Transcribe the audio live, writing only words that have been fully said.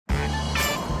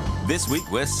This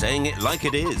week we're saying it like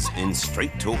it is in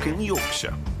straight talking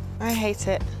Yorkshire. I hate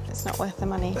it. It's not worth the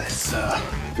money. This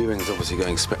viewing's obviously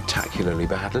going spectacularly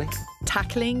badly.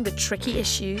 Tackling the tricky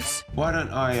issues. Why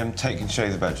don't I take and show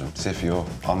you the bedroom, see if you're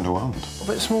underwhelmed? A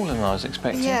bit smaller than I was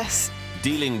expecting. Yes.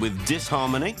 Dealing with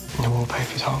disharmony. The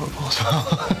wallpaper's horrible as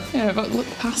well. Yeah, but look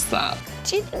past that.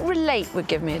 Do you think Relate would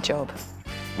give me a job?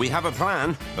 We have a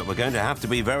plan, but we're going to have to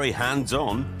be very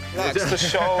hands-on. Relax the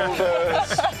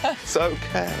shoulders. It's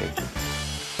OK.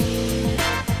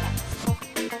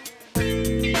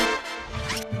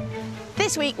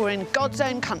 This week we're in God's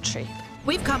own country.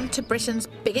 We've come to Britain's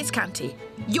biggest county,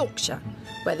 Yorkshire,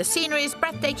 where the scenery is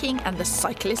breathtaking and the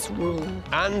cyclists rule.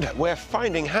 And we're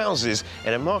finding houses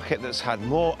in a market that's had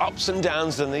more ups and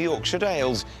downs than the Yorkshire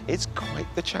Dales. It's quite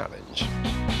the challenge.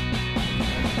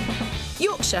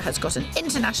 Yorkshire has got an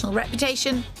international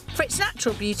reputation for its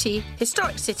natural beauty,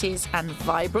 historic cities and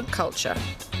vibrant culture.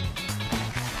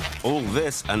 All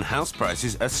this and house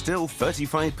prices are still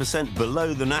 35%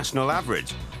 below the national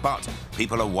average. But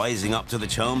people are wising up to the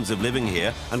charms of living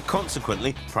here, and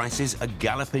consequently, prices are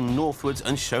galloping northwards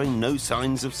and showing no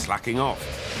signs of slacking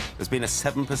off. There's been a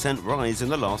 7% rise in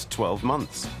the last 12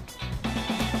 months.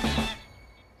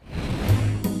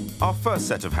 Our first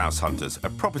set of house hunters are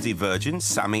property virgin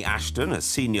Sammy Ashton, a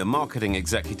senior marketing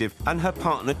executive, and her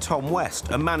partner Tom West,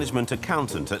 a management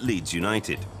accountant at Leeds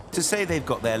United. To say they've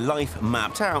got their life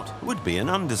mapped out would be an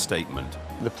understatement.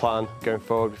 The plan going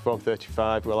forward, before I'm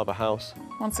 35, we'll have a house.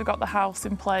 Once we've got the house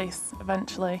in place,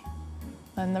 eventually,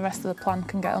 then the rest of the plan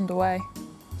can get underway.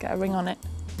 Get a ring on it.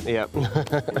 Yeah.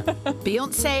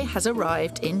 Beyoncé has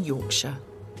arrived in Yorkshire.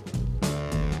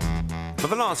 For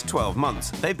the last 12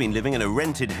 months, they've been living in a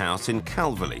rented house in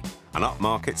Calverley, an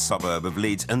upmarket suburb of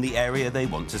Leeds and the area they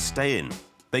want to stay in.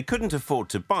 They couldn't afford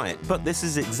to buy it, but this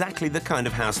is exactly the kind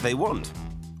of house they want.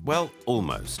 Well,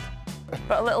 almost.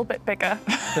 But a little bit bigger,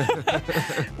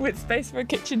 with space for a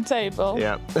kitchen table.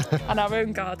 Yeah. And our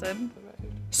own garden.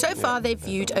 So far, they've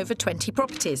viewed over 20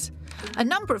 properties, a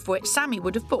number of which Sammy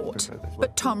would have bought,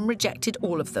 but Tom rejected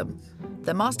all of them.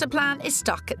 The master plan is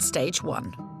stuck at stage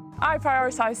 1. I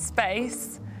prioritise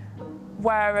space,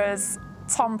 whereas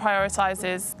Tom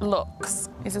prioritises looks.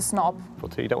 He's a snob.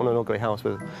 But you don't want an ugly house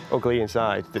with ugly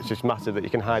inside. It's just massive that you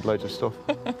can hide loads of stuff.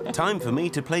 Time for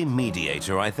me to play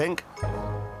mediator, I think.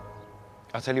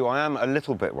 I tell you, I am a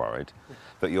little bit worried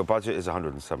that your budget is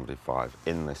 175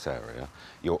 in this area.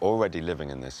 You're already living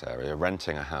in this area,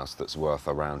 renting a house that's worth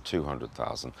around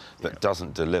 200,000 that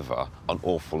doesn't deliver an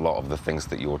awful lot of the things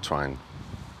that you're trying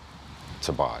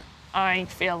to buy. I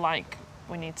feel like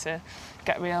we need to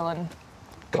get real and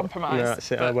compromise. No,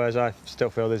 that's it. Whereas I still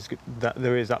feel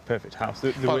there is that perfect house.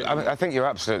 I think you're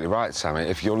absolutely right, Sammy.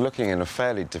 If you're looking in a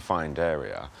fairly defined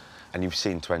area and you've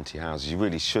seen 20 houses, you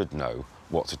really should know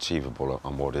what's achievable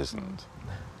and what isn't.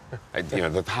 You know,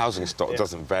 the housing stock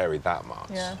doesn't vary that much.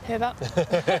 Yeah, hear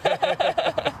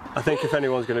that? I think if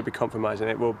anyone's going to be compromising,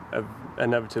 it will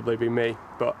inevitably be me,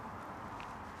 but...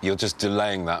 You're just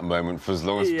delaying that moment for as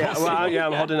long as possible. Well, yeah,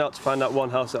 I'm holding out to find that one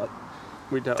house that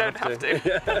we don't have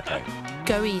to. Okay.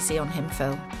 Go easy on him,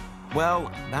 Phil.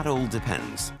 Well, that all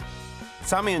depends.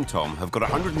 Sammy and Tom have got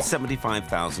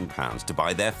 £175,000 to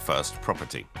buy their first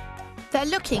property. They're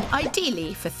looking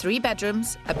ideally for 3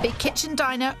 bedrooms, a big kitchen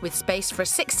diner with space for a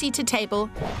 6-seater table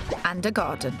and a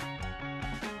garden.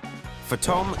 For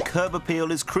Tom, curb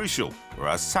appeal is crucial,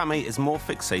 whereas Sammy is more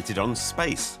fixated on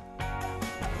space.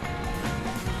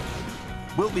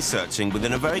 We'll be searching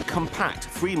within a very compact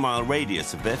 3-mile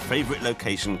radius of their favourite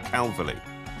location, Calverley,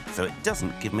 so it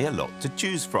doesn't give me a lot to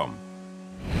choose from.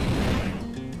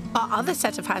 Our other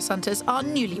set of house hunters are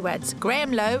newlyweds,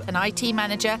 Graham Lowe, an IT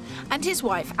manager, and his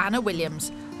wife, Anna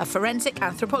Williams, a forensic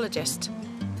anthropologist.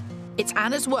 It's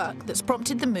Anna's work that's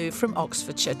prompted the move from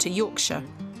Oxfordshire to Yorkshire.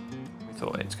 We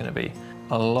thought it's going to be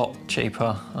a lot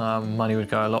cheaper, money would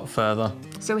go a lot further.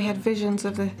 So we had visions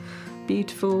of the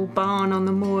beautiful barn on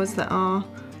the moors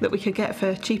that we could get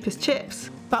for cheap as chips.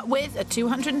 But with a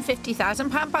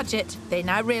 £250,000 budget, they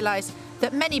now realise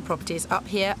that many properties up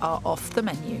here are off the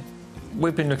menu.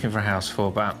 We've been looking for a house for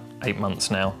about 8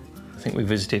 months now. I think we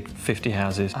visited 50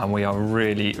 houses and we are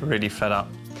really, really fed up.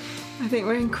 I think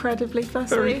we're incredibly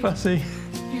fussy. Very fussy.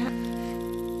 Yeah.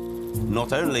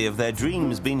 Not only have their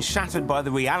dreams been shattered by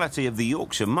the reality of the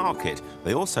Yorkshire market,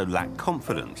 they also lack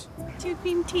confidence. 2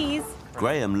 cream teas.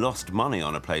 Graham lost money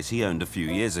on a place he owned a few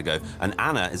years ago, and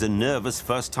Anna is a nervous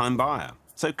first-time buyer.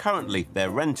 So currently they're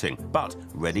renting, but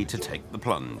ready to take the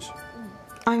plunge.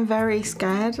 I'm very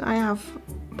scared. I have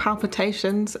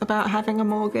palpitations about having a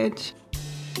mortgage.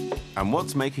 And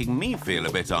what's making me feel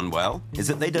a bit unwell is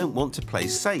that they don't want to play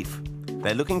safe.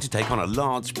 They're looking to take on a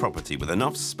large property with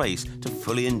enough space to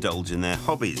fully indulge in their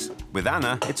hobbies. With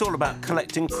Anna, it's all about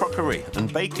collecting crockery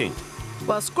and baking.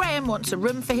 Whilst Graham wants a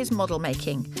room for his model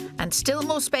making, and still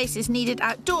more space is needed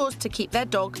outdoors to keep their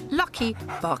dog, Lucky,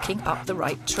 barking up the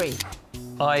right tree.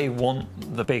 I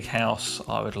want the big house.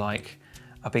 I would like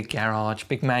a big garage,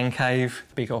 big man cave,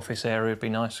 big office area would be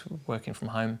nice, working from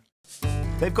home.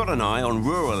 They've got an eye on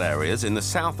rural areas in the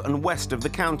south and west of the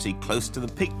county, close to the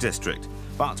Peak District.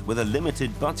 But with a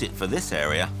limited budget for this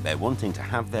area, they're wanting to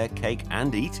have their cake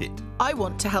and eat it. I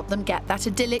want to help them get that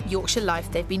idyllic Yorkshire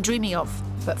life they've been dreaming of.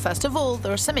 But first of all,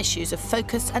 there are some issues of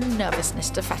focus and nervousness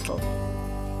to settle.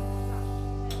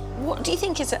 What do you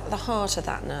think is at the heart of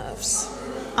that, nerves?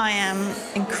 I am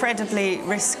incredibly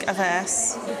risk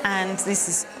averse, and this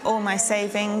is all my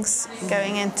savings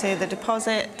going into the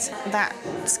deposit. That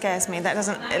scares me. That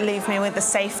doesn't leave me with the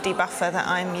safety buffer that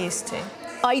I'm used to.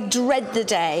 I dread the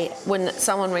day when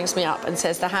someone rings me up and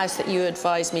says the house that you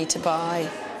advised me to buy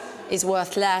is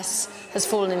worth less, has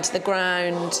fallen into the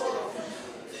ground.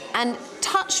 And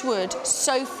touch wood,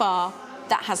 so far,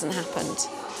 that hasn't happened.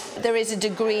 There is a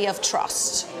degree of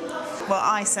trust. Well,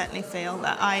 I certainly feel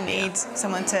that I need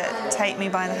someone to take me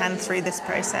by the hand through this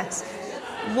process.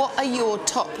 What are your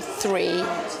top 3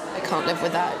 I can't live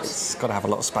without? It's got to have a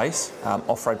lot of space.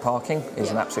 Off-road parking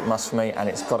is an absolute must for me, and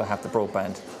it's got to have the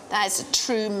broadband. That is a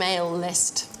true male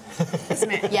list.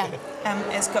 Isn't it? Yeah.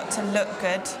 It's got to look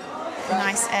good,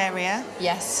 nice area,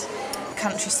 Yes.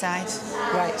 countryside.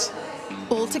 Right.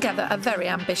 Altogether, a very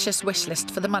ambitious wish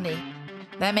list for the money.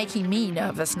 They're making me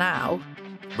nervous now.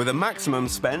 With a maximum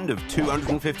spend of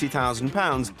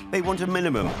 £250,000, they want a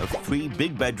minimum of 3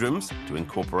 big bedrooms to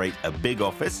incorporate a big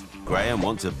office. Graham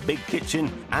wants a big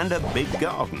kitchen and a big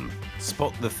garden.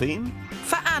 Spot the theme?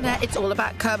 For Anna, it's all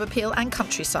about curb appeal and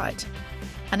countryside.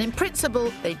 And in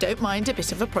principle, they don't mind a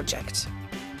bit of a project.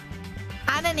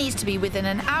 Anna needs to be within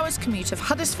an hour's commute of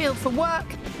Huddersfield for work,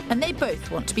 and they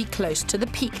both want to be close to the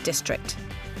Peak District.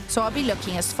 So I'll be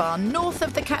looking as far north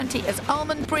of the county as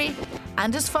Almondbury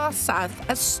and as far south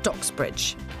as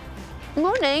Stocksbridge.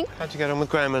 Morning. How'd you get on with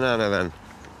Graham and Anna then?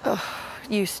 Oh,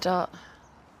 you start.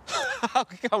 Oh,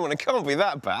 come on, it can't be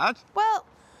that bad. Well,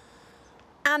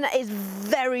 Anna is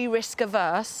very risk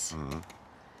averse.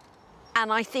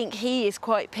 And I think he is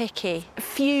quite picky.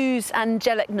 Fuse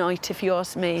angelic night, if you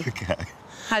ask me. Okay.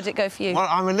 How'd it go for you? Well,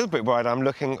 I'm a little bit worried. I'm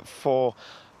looking for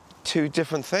 2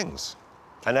 different things.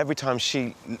 And every time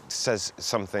she says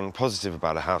something positive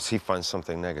about a house, he finds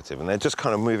something negative, and they're just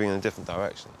kind of moving in a different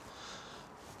direction.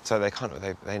 So they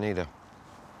need a...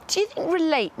 Do you think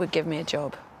Relate would give me a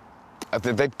job?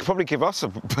 They'd probably give us a...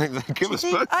 They'd give us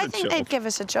both I a think job. they'd give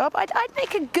us a job. I'd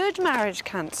make a good marriage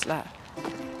counsellor.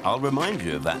 I'll remind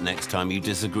you of that next time you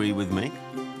disagree with me.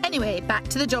 Anyway, back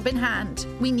to the job in hand.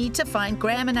 We need to find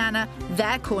Graham and Anna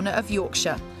their corner of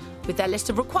Yorkshire. With their list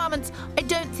of requirements, I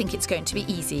don't think it's going to be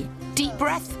easy. Deep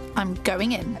breath, I'm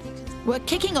going in. We're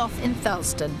kicking off in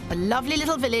Thurleston, a lovely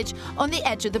little village on the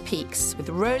edge of the peaks. With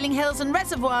rolling hills and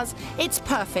reservoirs, it's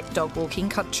perfect dog walking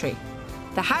country.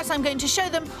 The house I'm going to show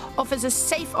them offers a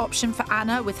safe option for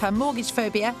Anna with her mortgage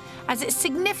phobia, as it's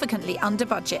significantly under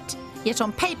budget, yet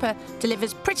on paper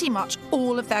delivers pretty much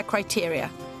all of their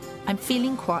criteria. I'm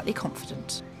feeling quietly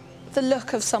confident. The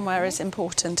look of somewhere is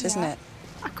important, isn't it?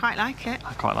 I quite like it.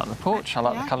 I quite like the porch. I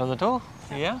like the colour of the door.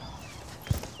 Yeah.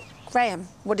 Graham,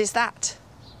 what is that?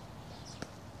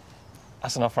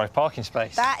 That's an off-road parking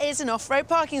space. That is an off-road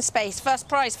parking space. First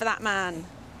prize for that man.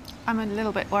 I'm a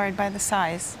little bit worried by the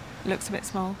size. It looks a bit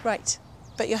small. Right.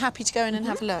 But you're happy to go in and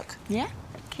have a look? Yeah,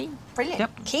 keen. Brilliant.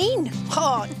 Yep. Keen.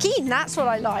 Oh, keen, that's what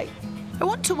I like. I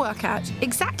want to work out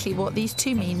exactly what these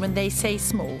two mean when they say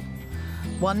small.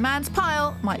 One man's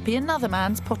pile might be another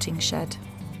man's potting shed.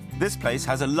 This place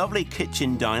has a lovely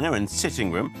kitchen, diner and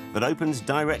sitting room that opens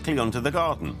directly onto the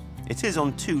garden. It is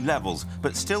on 2 levels,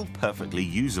 but still perfectly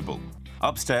usable.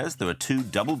 Upstairs, there are 2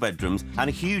 double bedrooms and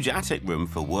a huge attic room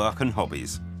for work and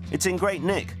hobbies. It's in great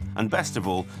nick, and best of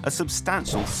all, a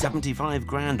substantial 75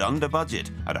 grand under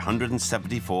budget at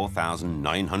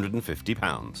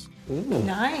 £174,950.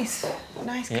 Nice.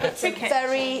 Nice Yeah. It's a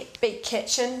very big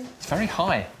kitchen. It's very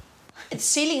high. Its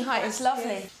ceiling height is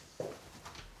lovely.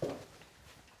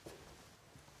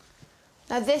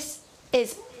 Now this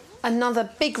is another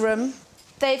big room.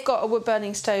 They've got a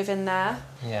wood-burning stove in there.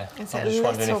 Yeah. It's I'm a just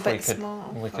wondering little if bit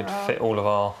small we for could our- fit all of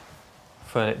our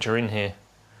furniture in here.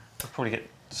 We'll probably get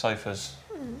sofas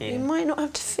You in. might not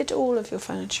have to fit all of your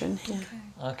furniture in here.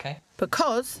 Okay.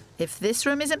 Because if this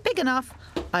room isn't big enough,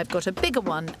 I've got a bigger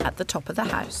one at the top of the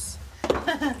house.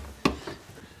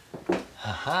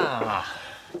 Aha!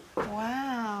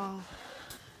 Wow.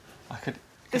 I could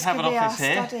This have could an be our office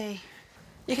here. study.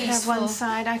 You could have one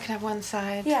side, I could have one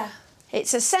side. Yeah.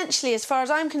 It's essentially, as far as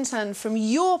I'm concerned, from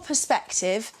your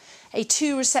perspective, a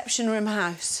 2-reception room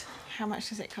house. How much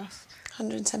does it cost?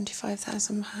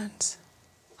 £175,000.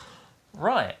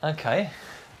 Right, OK.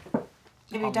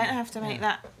 We don't have to make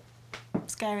that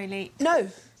scary leap. No,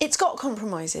 it's got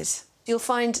compromises. You'll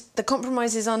find the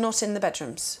compromises are not in the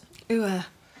bedrooms. Ooh.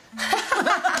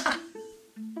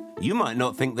 You might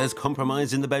not think there's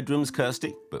compromise in the bedrooms,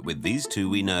 Kirstie, but with these two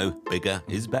we know bigger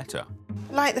is better.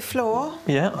 Like the floor.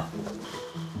 Yeah.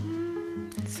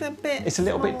 It's a bit It's a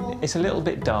little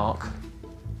bit dark.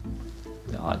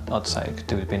 I'd say it could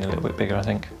do with being a little bit bigger, I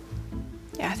think.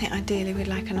 Yeah, I think ideally we'd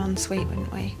like an ensuite,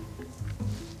 wouldn't we?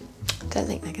 Don't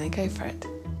think they're going to go for it.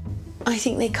 I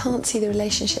think they can't see the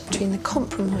relationship between the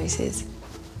compromises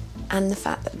and the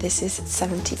fact that this is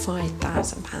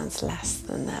 £75,000 less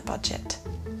than their budget.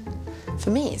 For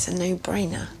me, it's a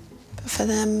no-brainer, but for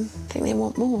them, I think they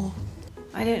want more.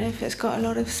 I don't know if it's got a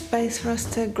lot of space for us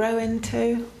to grow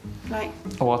into, like...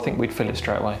 Oh, I think we'd fill it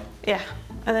straight away. Yeah,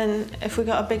 and then if we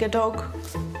got a bigger dog...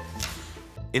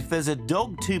 If there's a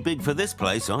dog too big for this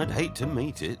place, I'd hate to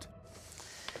meet it.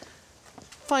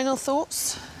 Final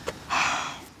thoughts?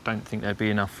 Don't think there'd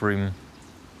be enough room I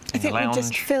in think the lounge. we'd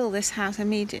just fill this house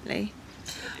immediately.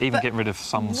 Even get rid of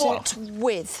some What stuff.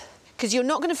 with? Because you're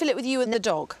not going to fill it with you and the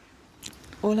dog.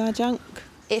 All our junk.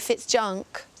 If it's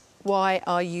junk, why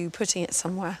are you putting it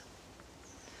somewhere?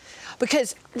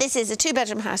 Because this is a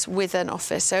 2-bedroom house with an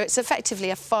office, so it's effectively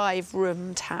a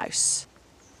 5-roomed house.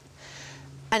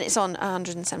 And it's on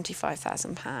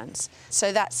 £175,000.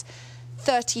 So that's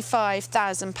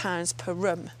 £35,000 per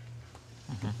room.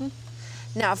 Mm-hmm.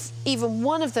 Now, if even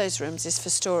one of those rooms is for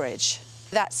storage,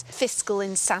 that's fiscal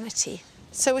insanity.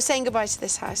 So we're saying goodbye to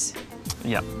this house.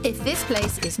 Yeah. If this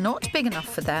place is not big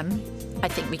enough for them, I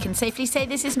think we can safely say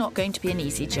this is not going to be an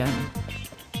easy journey.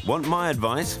 Want my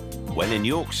advice? When in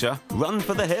Yorkshire, run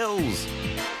for the hills.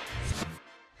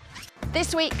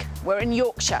 This week, we're in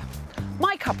Yorkshire.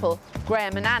 My couple,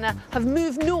 Graham and Anna, have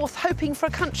moved north hoping for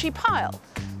a country pile.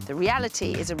 The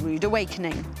reality is a rude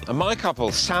awakening. And my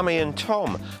couple, Sammy and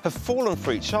Tom, have fallen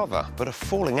for each other, but are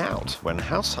falling out when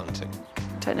house hunting.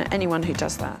 Don't know anyone who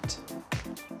does that.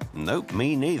 Nope,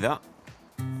 me neither.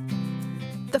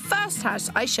 The first house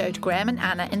I showed Graham and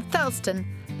Anna in Thurleston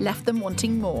left them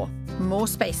wanting more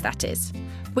space that is,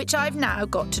 which I've now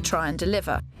got to try and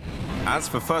deliver. As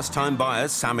for first-time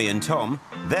buyers, Sammy and Tom,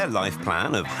 their life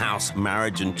plan of house,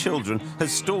 marriage and children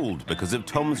has stalled because of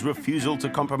Tom's refusal to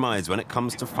compromise when it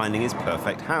comes to finding his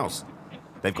perfect house.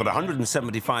 They've got a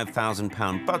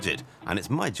 £175,000 budget, and it's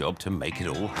my job to make it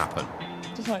all happen.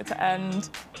 Just want it to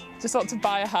end. Just want to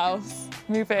buy a house,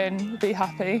 move in, be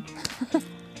happy.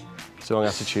 It's the wrong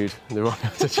attitude. The wrong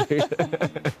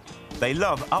attitude. They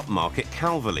love upmarket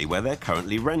Calverley, where they're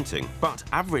currently renting, but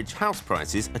average house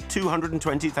prices are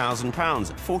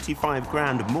 £220,000, 45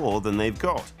 grand more than they've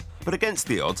got. But against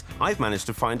the odds, I've managed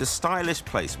to find a stylish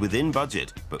place within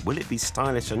budget. But will it be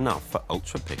stylish enough for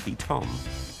ultra-picky Tom?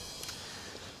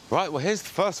 Right, well, here's the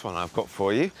first one I've got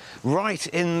for you. Right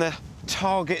in the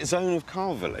target zone of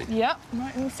Calverley. Yep,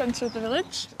 right in the centre of the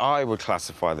village. I would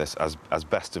classify this as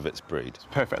best of its breed.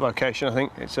 Perfect location, I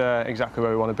think. It's exactly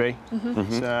where we want to be.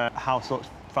 Mm-hmm. House looks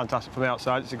fantastic from the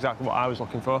outside. It's exactly what I was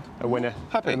looking for. A winner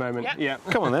Happy? at the moment. Yep. Yeah.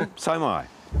 Come on, then. So am I.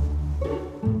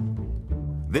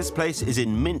 This place is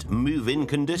in mint move-in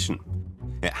condition.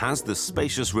 It has the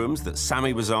spacious rooms that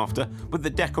Sammy was after, with the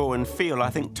decor and feel I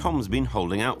think Tom's been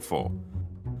holding out for.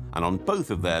 And on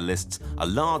both of their lists, a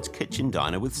large kitchen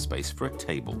diner with space for a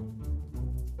table.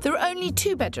 There are only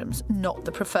 2 bedrooms, not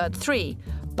the preferred 3,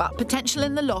 but potential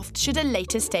in the loft should a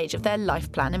later stage of their life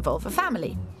plan involve a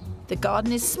family. The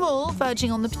garden is small,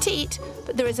 verging on the petite,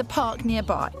 but there is a park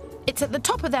nearby. It's at the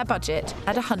top of their budget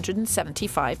at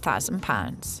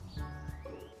 £175,000.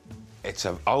 It's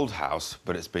an old house,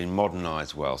 but it's been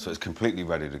modernised well, so it's completely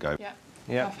ready to go. Yeah,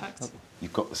 Yeah. perfect.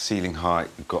 You've got the ceiling height,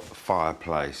 you've got the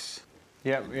fireplace.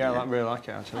 Yeah, I really like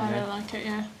it, actually. I really like it,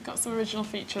 yeah. Got some original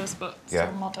features, but Yeah.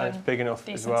 still modern. And it's big enough as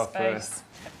decent well for- space.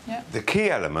 Yeah. The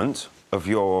key element of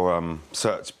your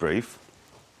search brief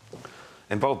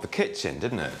involved the kitchen,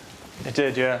 didn't it? It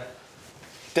did, yeah.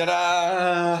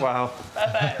 Ta-da! Wow.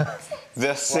 Perfect.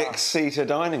 The 6-seater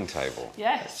dining table.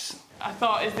 Yes. I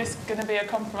thought, is this going to be a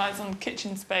compromise on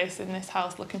kitchen space in this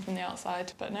house looking from the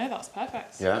outside? But no, that's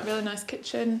perfect. Yeah. Really nice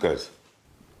kitchen. Good.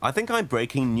 I think I'm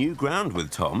breaking new ground with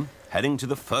Tom, heading to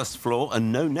the first floor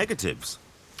and no negatives.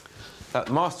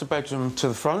 Master bedroom to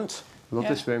the front. Love Yeah.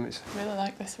 this room. It's Really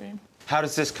like this room. How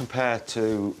does this compare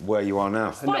to where you are now?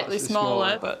 Slightly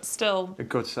smaller, but still a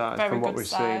good size very from what good we've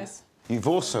size. You've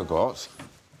also got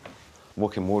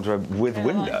walk-in wardrobe with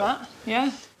window. Like that.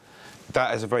 Yeah.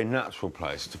 That is a very natural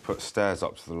place to put stairs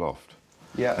up to the loft.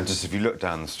 Yeah. And just if you look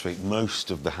down the street,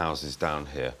 most of the houses down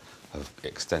here have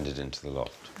extended into the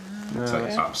loft. So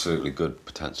it's absolutely good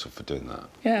potential for doing that.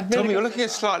 Yeah, really. Tommy, you're looking a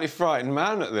slightly frightened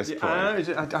man at this point.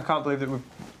 I can't believe that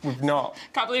we've not.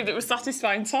 Can't believe it was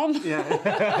satisfying, Tom.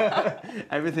 Yeah.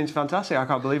 Everything's fantastic. I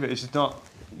can't believe it. It's just not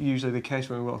usually the case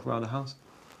when we walk around a house.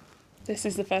 This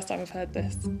is the first time I've heard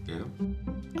this. Yeah.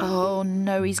 Oh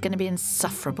no, he's going to be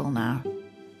insufferable now.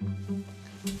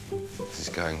 This is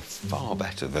going far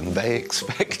better than they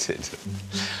expected.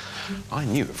 I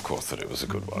knew, of course, that it was a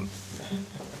good one.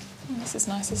 This is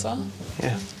nice as well.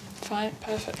 Yeah. Fine,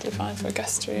 perfectly fine for a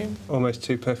guest room. Almost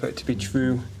too perfect to be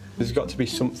true. There's got to be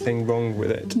something wrong with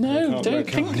it. No, don't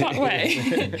think that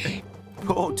way.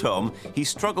 Poor Tom, he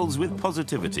struggles with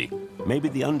positivity. Maybe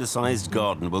the undersized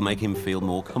garden will make him feel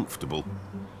more comfortable.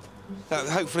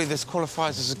 Hopefully this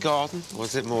qualifies as a garden, or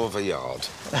is it more of a yard?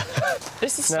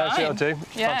 This is No, fine. it'll do.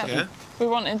 Yeah. We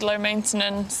wanted low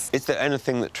maintenance. Is there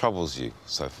anything that troubles you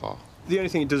so far? The only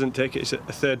thing it doesn't take is a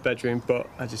third bedroom, but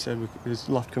as you said, there's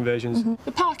loft conversions.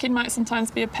 The parking might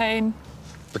sometimes be a pain.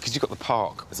 Because you've got the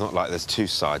park. It's not like there's two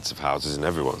sides of houses and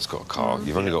everyone's got a car.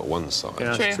 You've only got one side.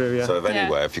 Yeah, True. that's true, yeah. So if Yeah.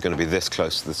 anywhere, if you're going to be this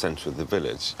close to the centre of the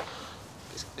village,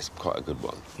 it's quite a good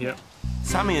one. Yeah.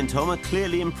 Sammy and Tom are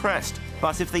clearly impressed,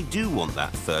 but if they do want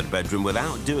that third bedroom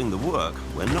without doing the work,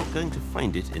 we're not going to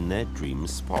find it in their dream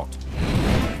spot.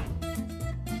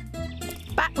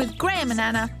 Back with Graham and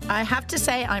Anna, I have to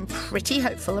say I'm pretty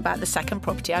hopeful about the second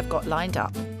property I've got lined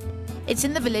up. It's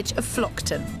in the village of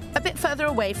Flockton, a bit further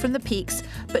away from the peaks,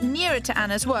 but nearer to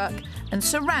Anna's work and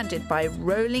surrounded by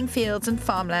rolling fields and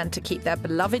farmland to keep their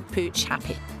beloved pooch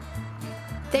happy.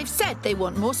 They've said they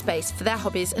want more space for their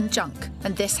hobbies and junk,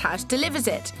 and this house delivers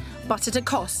it, but at a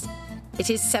cost. It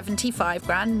is 75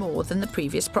 grand more than the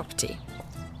previous property.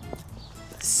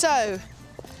 So,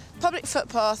 public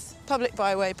footpath, public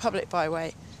byway.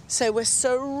 So we're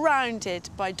surrounded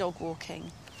by dog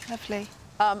walking. Lovely.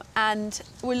 And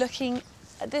we're looking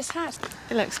at this house.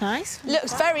 It looks nice.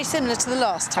 Looks very similar to the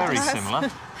last house. Very similar.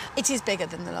 It is bigger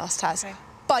than the last house, Okay.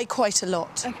 by quite a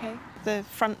lot. Okay. The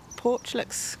front porch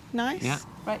looks nice. Yeah.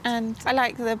 Right. And I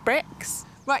like the bricks.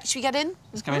 Right, should we get in?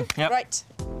 Let's come in. Yep. Right.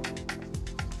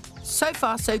 So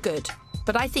far, so good.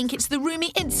 But I think it's the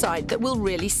roomy inside that will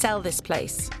really sell this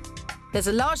place. There's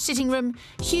a large sitting room,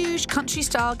 huge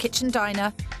country-style kitchen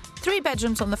diner, 3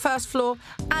 bedrooms on the first floor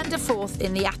and a 4th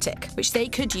in the attic, which they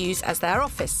could use as their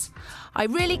office. I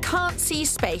really can't see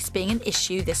space being an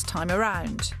issue this time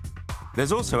around.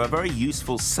 There's also a very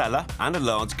useful cellar and a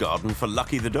large garden for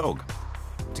Lucky the dog.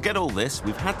 To get all this,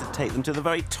 we've had to take them to the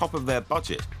very top of their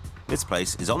budget. This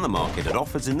place is on the market at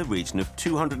offers in the region of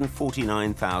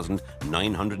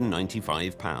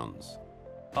 £249,995.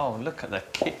 Oh, look at the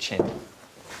kitchen.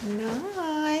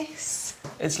 Nice.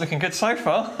 It's looking good so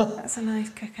far. That's a nice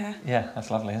cooker. Yeah,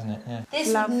 that's lovely, isn't it? Yeah.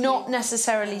 This would not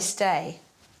necessarily stay.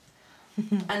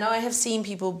 And I have seen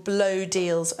people blow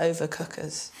deals over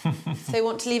cookers. If they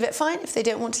want to leave it, fine. If they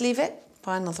don't want to leave it,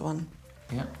 buy another one.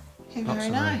 Yeah. Very Lots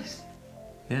of nice.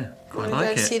 Yeah, quite We're like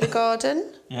going to see it. the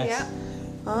garden. Yes. Yeah.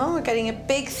 Oh, we're getting a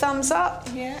big thumbs up.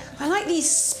 Yeah. I like these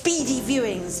speedy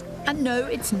viewings. And no,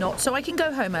 it's not so I can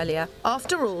go home earlier.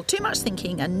 After all, too much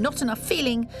thinking and not enough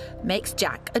feeling makes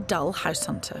Jack a dull house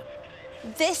hunter.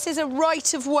 This is a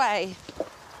right of way,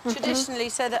 traditionally,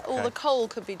 so that all the coal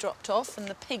could be dropped off and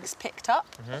the pigs picked up.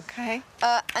 Okay.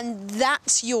 And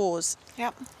that's yours.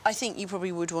 Yep. I think you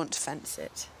probably would want to fence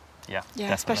it. Yeah,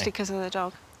 Yeah, especially because of the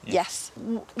dog. Yes.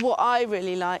 What I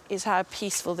really like is how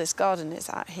peaceful this garden is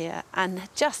out here and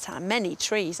just how many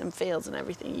trees and fields and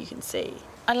everything you can see.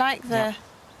 I like the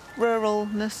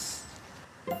ruralness.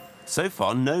 So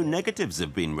far, no negatives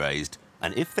have been raised,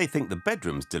 and if they think the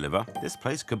bedrooms deliver, this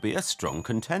place could be a strong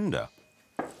contender.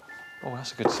 Oh,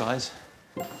 that's a good size.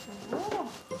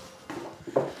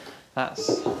 That's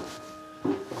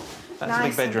a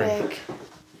big bedroom.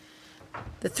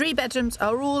 The 3 bedrooms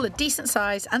are all a decent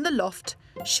size and the loft,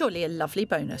 surely a lovely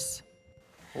bonus.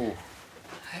 Oh,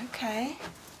 Okay.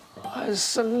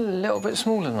 it's a little bit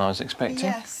smaller than I was expecting.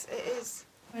 Yes, it is.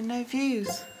 With no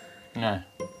views. No.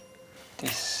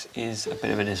 This is a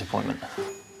bit of a disappointment.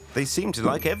 They seem to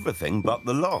like everything but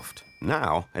the loft.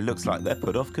 Now, it looks like they're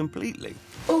put off completely.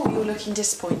 Oh, you're looking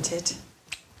disappointed.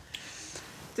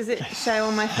 Does it show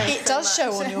on my face? It does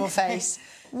show on your face.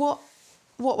 What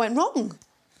went wrong?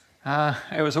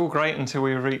 It was all great until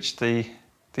we reached the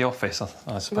office, I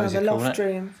Well, suppose the you'd call loft it.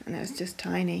 room, and it was just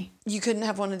tiny. You couldn't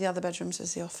have one of the other bedrooms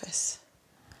as the office.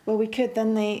 Well, we could,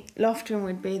 then the loft room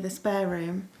would be the spare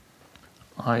room.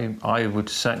 I would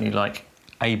certainly like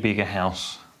a bigger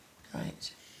house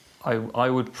Right. I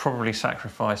would probably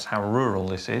sacrifice how rural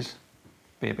this is,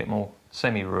 be a bit more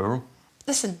semi-rural.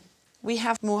 Listen, we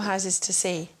have more houses to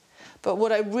see, but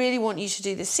what I really want you to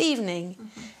do this evening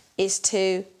is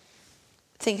to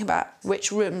think about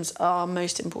which rooms are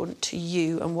most important to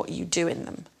you and what you do in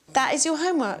them. That is your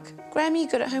homework. Graham, are you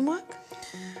good at homework?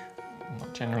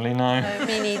 Not generally, no. No,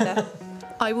 me neither.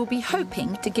 I will be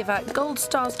hoping to give out gold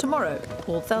stars tomorrow,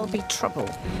 or there'll be trouble.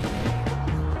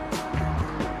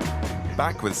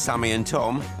 Back with Sammy and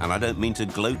Tom, and I don't mean to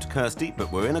gloat, Kirstie,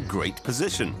 but we're in a great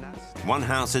position. One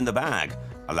house in the bag,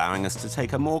 allowing us to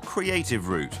take a more creative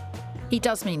route. He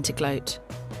does mean to gloat.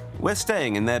 We're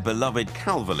staying in their beloved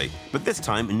Calverley, but this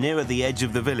time nearer the edge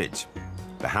of the village.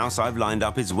 The house I've lined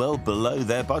up is well below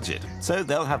their budget, so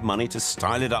they'll have money to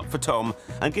style it up for Tom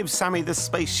and give Sammy the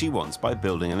space she wants by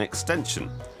building an extension,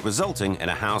 resulting in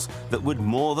a house that would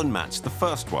more than match the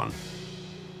first one.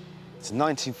 It's a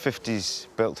 1950s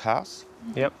built house.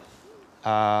 Yep.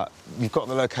 You've got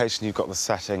the location, you've got the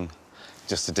setting,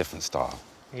 just a different style.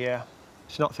 Yeah.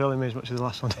 It's not thrilling me as much as the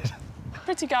last one did.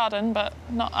 Pretty garden, but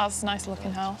not as nice a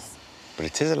looking house. But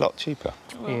it is a lot cheaper.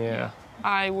 Well, yeah.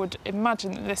 I would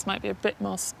imagine that this might be a bit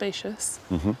more spacious,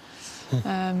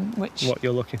 which What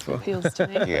you're looking for. appeals to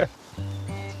me. Yeah.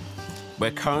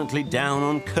 We're currently down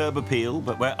on curb appeal,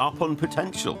 but we're up on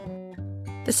potential.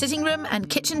 The sitting room and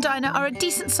kitchen diner are a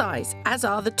decent size, as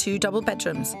are the 2 double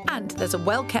bedrooms, and there's a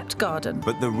well-kept garden.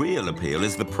 But the real appeal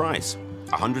is the price.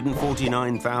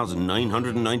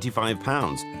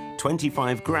 £149,995,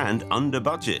 25 grand under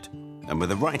budget. And with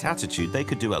the right attitude, they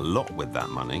could do a lot with that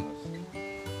money.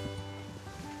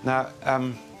 Now,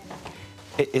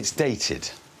 it's dated.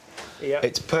 Yep.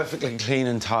 It's perfectly clean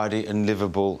and tidy and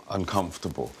livable and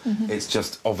comfortable. It's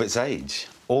just of its age.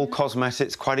 All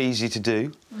cosmetics, quite easy to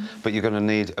do, but you're going to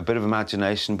need a bit of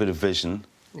imagination, a bit of vision.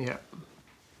 Yeah.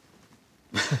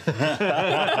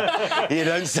 You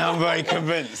don't sound very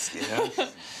convinced, you know?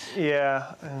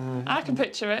 Yeah. I can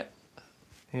picture it.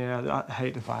 Yeah, I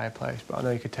hate the fireplace, but I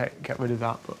know you could get rid of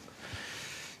that, but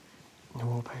the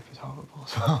wallpaper's horrible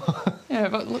as well. Yeah,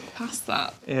 but look past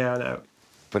that. Yeah, I know.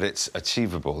 But it's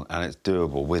achievable and it's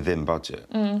doable within budget.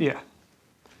 Yeah.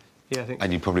 Yeah, I think so.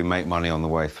 And you probably make money on the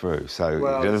way through. So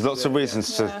Well, there's lots of yeah,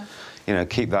 reasons yeah. to, you know,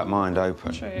 keep that mind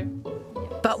open. True.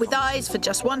 But with eyes for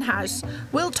just one house,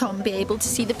 will Tom be able to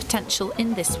see the potential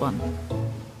in this one?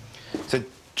 So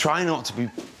try not to be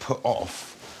put off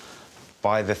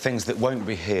by the things that won't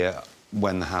be here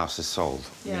when the house is sold.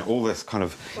 Yeah. You know, all this kind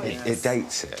of, it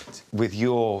dates it. With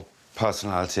your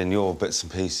personality and your bits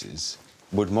and pieces,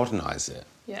 would modernise it.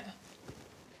 Yeah.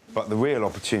 But the real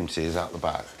opportunity is out the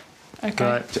back. Okay.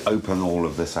 Right. To open all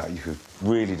of this out, you could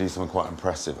really do something quite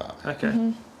impressive out of it.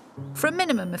 Okay. For a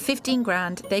minimum of 15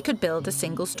 grand, they could build a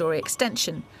single-storey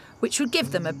extension, which would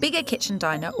give them a bigger kitchen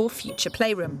diner or future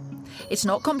playroom. It's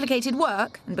not complicated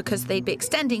work, and because they'd be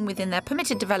extending within their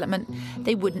permitted development,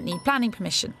 they wouldn't need planning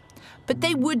permission. But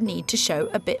they would need to show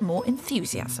a bit more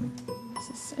enthusiasm. This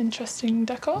is interesting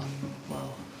decor.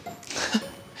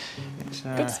 It's,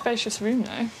 Good spacious room,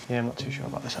 though. yeah, I'm not too sure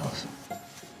about this house.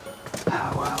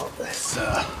 Well, this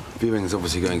viewing is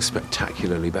obviously going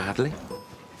spectacularly badly.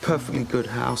 Perfectly good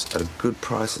house at a good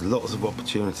price, lots of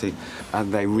opportunity,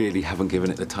 and they really haven't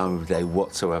given it the time of day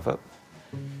whatsoever.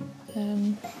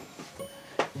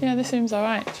 Yeah, this room's all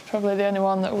right. Probably the only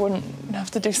one that wouldn't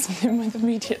have to do something with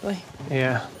immediately.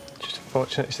 Yeah, just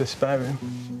unfortunate it's the spare room.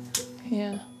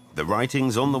 Yeah. The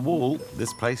writing's on the wall.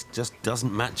 This place just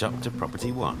doesn't match up to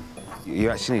property 1. You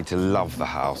actually need to love the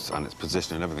house and its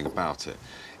position and everything about it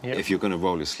Yep. if you're going to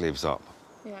roll your sleeves up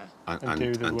Yeah. And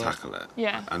do the and work. tackle it.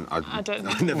 Yeah. And I don't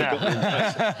I've think- never got the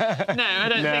impression. No, I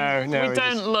don't think. No, We we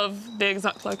don't just- love the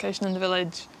exact location in the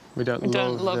village. We don't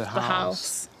love the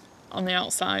house on the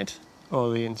outside. Or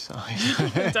the inside.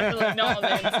 Definitely not on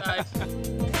the inside.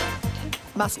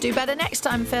 Must do better next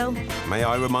time, Phil. May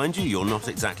I remind you, you're not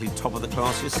exactly top of the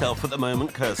class yourself at the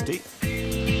moment, Kirstie.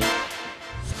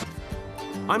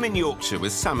 I'm in Yorkshire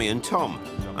with Sammy and Tom,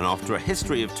 and after a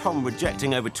history of Tom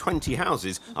rejecting over 20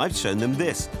 houses, I've shown them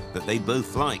this, that they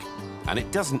both like. And it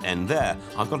doesn't end there.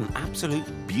 I've got an absolute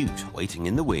beaut waiting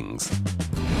in the wings.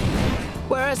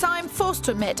 Whereas I'm forced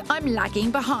to admit I'm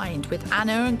lagging behind with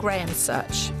Anna and Graham's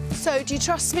search. So, do you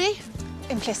trust me?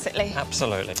 Implicitly.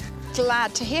 Absolutely.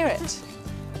 Glad to hear it.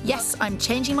 Yes, I'm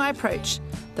changing my approach.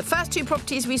 The first 2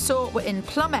 properties we saw were in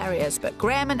plum areas, but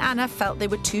Graham and Anna felt they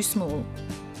were too small.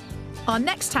 Our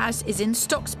next house is in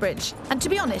Stocksbridge, and to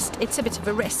be honest, it's a bit of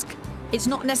a risk. It's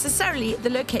not necessarily the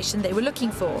location they were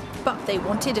looking for, but they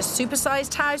wanted a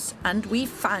supersized house, and we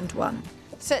found one.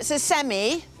 So,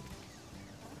 Sammy,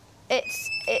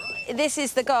 This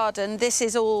is the garden.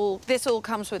 This all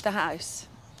comes with the house.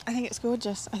 I think it's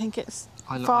gorgeous. I think it's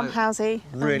farmhousey.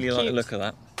 Really like the look of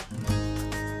that.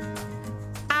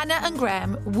 Anna and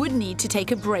Graham would need to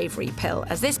take a bravery pill,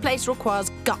 as this place requires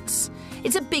guts.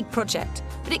 It's a big project,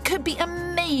 but it could be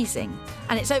amazing.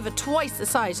 And it's over twice the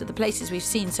size of the places we've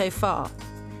seen so far.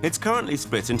 It's currently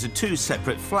split into 2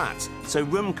 separate flats, so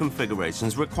room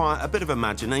configurations require a bit of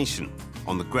imagination.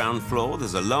 On the ground floor,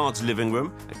 there's a large living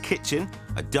room, a kitchen,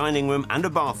 a dining room and a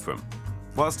bathroom.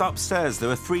 Whilst upstairs, there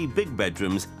are 3 big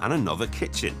bedrooms and another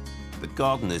kitchen. The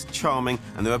garden is charming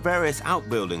and there are various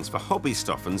outbuildings for hobby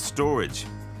stuff and storage.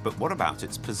 But what about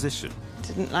its position?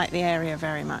 Didn't like the area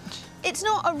very much. It's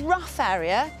not a rough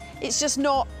area. It's just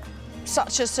not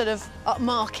such a sort of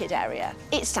upmarket area.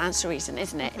 It stands to reason,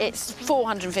 isn't it? It's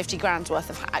 450 grand's worth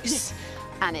of house,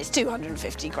 and it's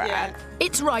 250 grand. Yeah.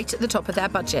 It's right at the top of their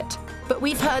budget, but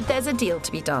we've heard there's a deal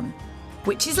to be done,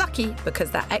 which is lucky because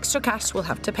that extra cash will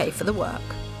have to pay for the work.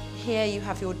 Here you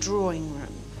have your drawing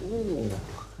room. Ooh.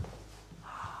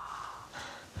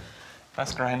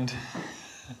 That's grand.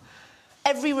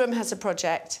 Every room has a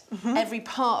project. Every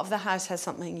part of the house has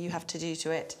something you have to do to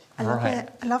it. I love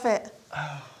it. I love it.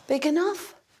 Big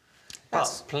enough?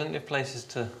 But plenty of places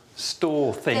to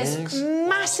store things. There's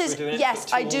masses.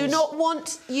 Yes, I do not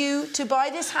want you to buy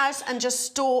this house and just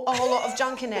store a whole lot of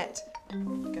junk in it.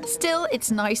 Still,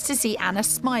 it's nice to see Anna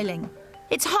smiling.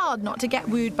 It's hard not to get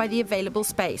wooed by the available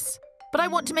space, but I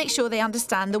want to make sure they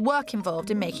understand the work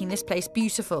involved in making this place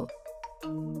beautiful.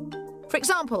 For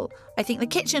example, I think the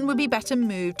kitchen would be better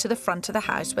moved to the front of the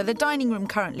house where the dining room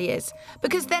currently is,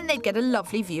 because then they'd get a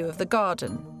lovely view of the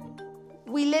garden.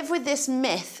 We live with this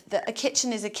myth that a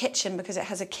kitchen is a kitchen because it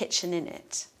has a kitchen in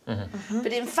it.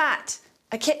 But in fact,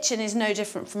 a kitchen is no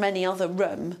different from any other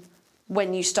room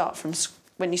when you start from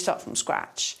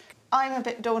scratch. I'm a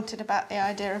bit daunted about the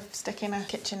idea of sticking a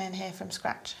kitchen in here from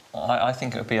scratch. I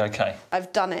think it would be OK.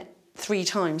 I've done it 3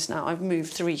 times now. I've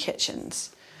moved 3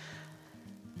 kitchens.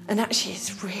 And actually,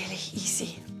 it's really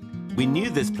easy. We knew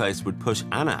this place would push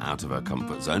Anna out of her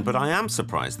comfort zone, but I am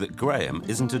surprised that Graham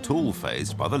isn't at all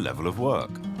fazed by the level of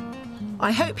work.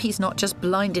 I hope he's not just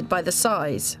blinded by the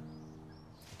size.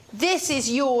 This is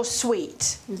your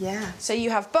suite. Yeah. So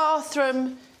you have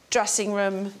bathroom, dressing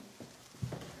room,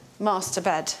 master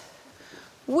bed.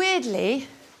 Weirdly,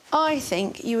 I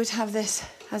think you would have this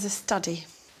as a study.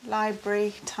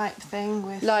 Library type thing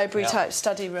with... Library type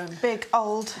study room. Big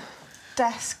old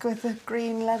desk with the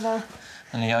green leather.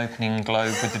 And the opening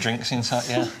globe with the drinks inside,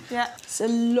 yeah. Yeah. It's a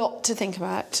lot to think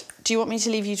about. Do you want me to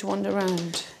leave you to wander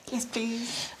around? Yes,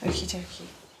 please. Okie dokie.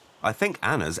 I think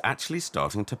Anna's actually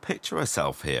starting to picture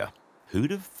herself here.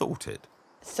 Who'd have thought it?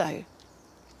 So,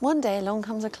 one day along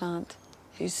comes a client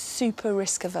who's super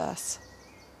risk averse,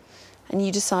 and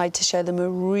you decide to show them a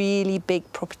really big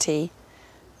property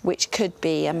which could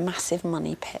be a massive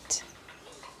money pit.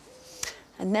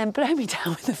 And then blow me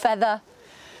down with a feather.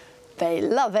 They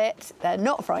love it. They're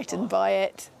not frightened by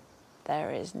it. There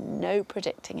is no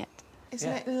predicting it.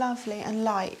 Isn't it lovely and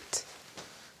light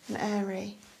and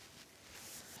airy?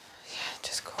 Yeah,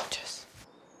 just gorgeous.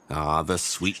 Ah, the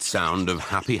sweet sound of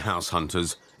happy house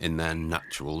hunters in their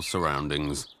natural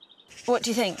surroundings. What do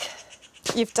you think?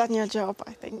 You've done your job,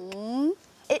 I think.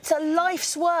 It's a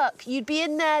life's work. You'd be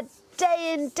in there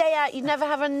day in, day out. You'd never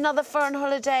have another foreign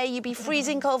holiday. You'd be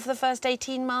freezing cold for the first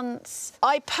 18 months.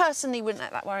 I personally wouldn't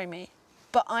let that worry me.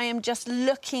 But I am just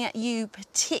looking at you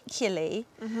particularly,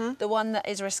 the one that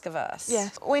is risk averse.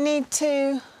 Yes. We need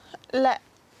to let,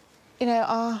 you know,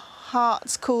 our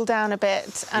hearts cool down a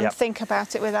bit and think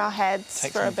about it with our heads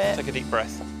for a bit. Take a deep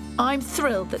breath. I'm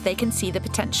thrilled that they can see the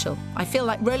potential. I feel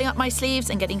like rolling up my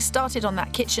sleeves and getting started on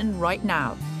that kitchen right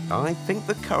now. I think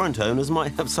the current owners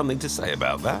might have something to say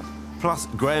about that. Plus,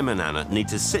 Graham and Anna need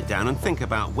to sit down and think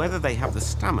about whether they have the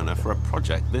stamina for a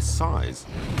project this size.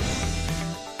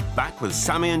 Back with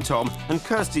Sammy and Tom, and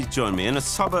Kirstie's joined me in a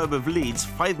suburb of Leeds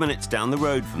 5 minutes down the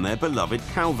road from their beloved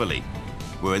Calverley.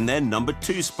 We're in their number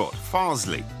 2 spot,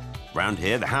 Farsley. Round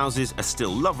here, the houses are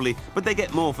still lovely, but they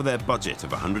get more for their budget of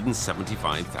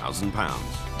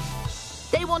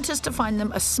 £175,000. They want us to find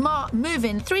them a smart,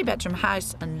 move-in, 3-bedroom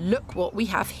house, and look what we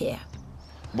have here.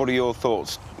 What are your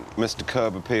thoughts, Mr.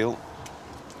 Curb Appeal?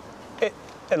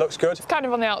 It looks good. It's kind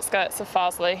of on the outskirts of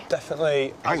Farsley.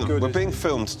 Definitely. Hang on, we're being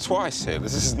filmed twice here.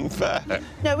 This isn't fair.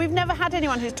 No, we've never had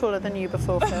anyone who's taller than you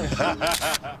before, Phil.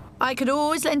 I could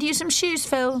always lend you some shoes,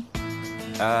 Phil.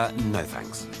 No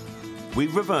thanks.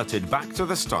 We've reverted back to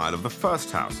the style of the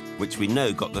first house, which we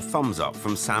know got the thumbs up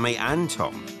from Sammy and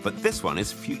Tom. But this one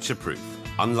is future-proof.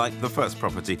 Unlike the first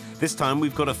property, this time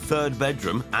we've got a third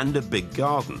bedroom and a big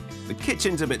garden. The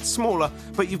kitchen's a bit smaller,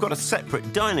 but you've got a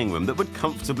separate dining room that would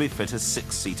comfortably fit a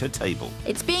 6-seater table.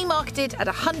 It's being marketed at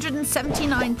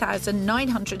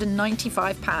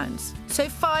 £179,995, so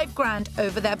 £5,000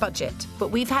 over their budget. But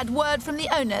we've had word from the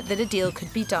owner that a deal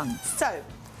could be done. So,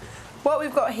 what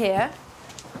we've got here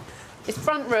is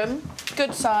front room,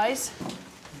 good size,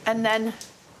 and then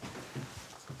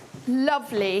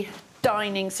lovely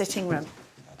dining sitting room.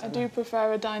 I do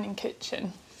prefer a dining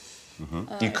kitchen.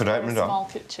 You could open it a up. small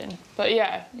kitchen, but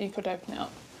yeah, you could open it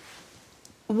up.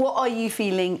 What are you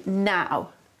feeling now?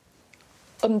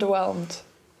 Underwhelmed.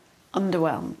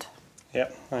 Underwhelmed.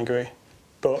 Yep, I agree.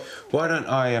 But Why don't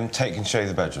I take and show you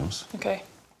the bedrooms Okay.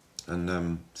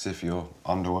 and see if you're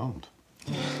underwhelmed?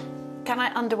 Can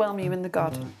I underwhelm you in the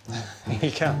garden?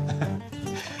 you can.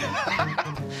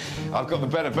 I've got the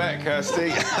better bet,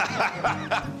 Kirstie.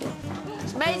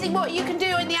 It's amazing what you can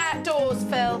do in the outdoors,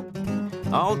 Phil.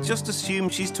 I'll just assume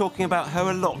she's talking about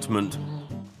her allotment.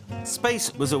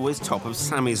 Space was always top of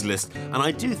Sammy's list, and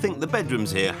I do think the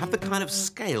bedrooms here have the kind of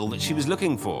scale that she was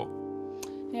looking for.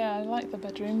 Yeah, I like the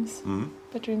bedrooms.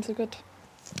 Bedrooms are good.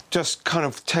 Just kind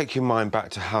of take your mind back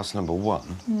to house number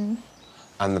 1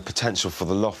 and the potential for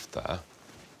the loft there.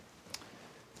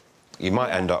 You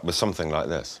might end up with something like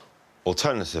this.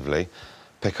 Alternatively,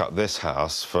 pick up this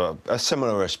house for a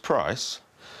similar-ish price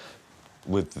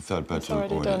with the third bedroom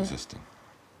already done. existing.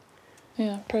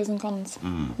 Yeah, pros and cons.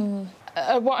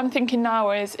 What I'm thinking now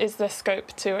is there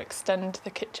scope to extend the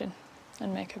kitchen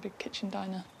and make a big kitchen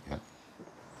diner? Yeah.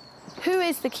 Who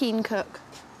is the keen cook?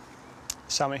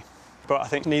 Sammy. But I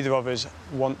think neither of us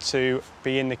want to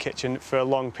be in the kitchen for a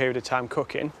long period of time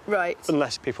cooking. Right.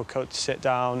 Unless people could sit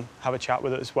down, have a chat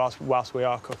with us whilst we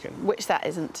are cooking. Which that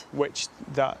isn't. Which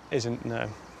that isn't, no.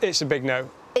 It's a big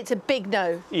no. It's a big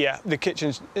no. Yeah, the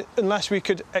kitchen's... Unless we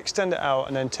could extend it out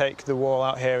and then take the wall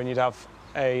out here and you'd have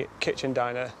a kitchen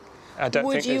diner, I don't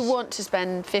think Would you want to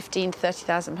spend £15,000 to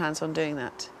 £30,000 on doing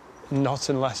that? Not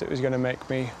unless it was going to make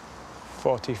me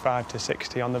 45 to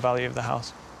 60 on the value of the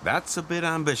house. That's a bit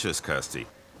ambitious, Kirstie.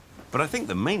 But I think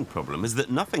the main problem is that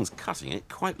nothing's cutting it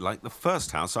quite like the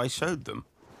first house I showed them.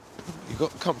 You've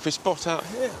got a comfy spot out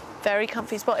here. Very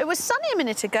comfy spot. It was sunny a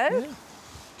minute ago. Yeah.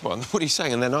 Well, what are you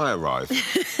saying? And then I arrived.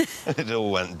 It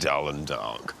all went dull and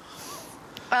dark.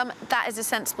 That is a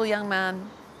sensible young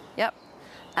man. Yep.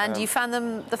 And you found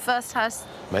them the first house.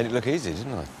 Made it look easy,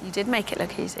 didn't I? You did make it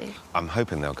look easy. I'm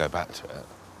hoping they'll go back to it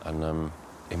and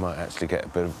he might actually get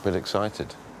a bit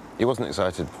excited. He wasn't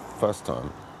excited first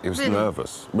time. He was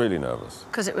nervous, really nervous.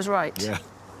 Because it was right. Yeah.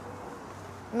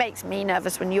 Makes me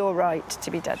nervous when you're right,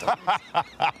 to be dead honest.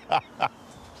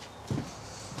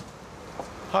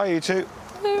 Hi, you two.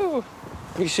 Hello.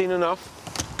 Have you seen enough?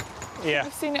 Yeah.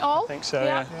 You've seen it all? I think so,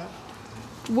 yeah.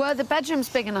 Were the bedrooms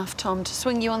big enough, Tom, to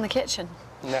swing you on the kitchen?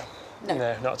 No.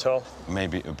 No, not at all.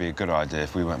 Maybe it would be a good idea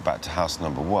if we went back to house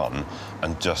number 1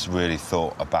 and just really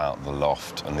thought about the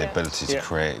loft and the ability to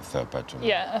create a third bedroom.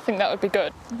 Yeah, I think that would be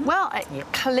good. Well,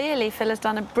 clearly Phil has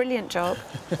done a brilliant job,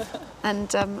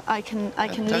 and I can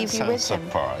leave you with him.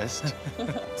 Surprised.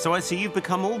 So I see you've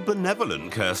become all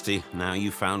benevolent, Kirstie. Now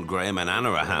you've found Graham and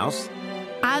Anna a house.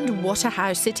 And what a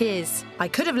house it is. I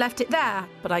could have left it there,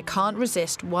 but I can't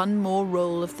resist one more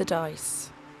roll of the dice.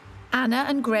 Anna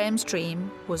and Graham's dream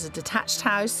was a detached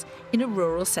house in a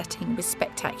rural setting with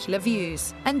spectacular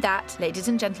views. And that, ladies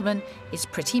and gentlemen, is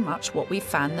pretty much what we've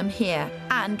found them here,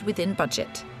 and within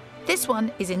budget. This one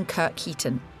is in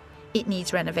Kirkheaton. It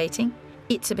needs renovating.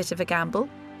 It's a bit of a gamble.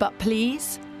 But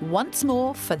please, once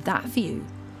more for that view.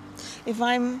 If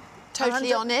I'm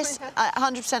Totally honest,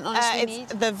 100%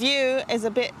 honest, the view is a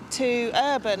bit too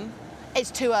urban. It's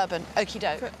too urban, okie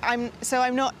doke. I'm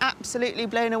not absolutely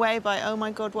blown away by, oh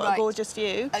my God, what a gorgeous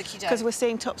view. Okie doke. Because we're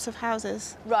seeing tops of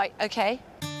houses. Right, OK.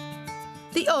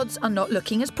 The odds are not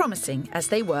looking as promising as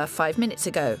they were 5 minutes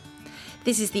ago.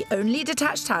 This is the only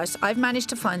detached house I've managed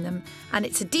to find them, and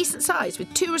it's a decent size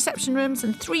with 2 reception rooms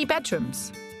and 3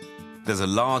 bedrooms. There's a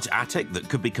large attic that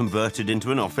could be converted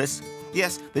into an office.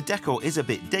 Yes, the decor is a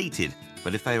bit dated,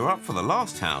 but if they were up for the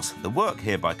last house, the work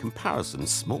here by comparison's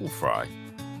small fry.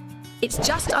 It's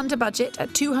just under budget at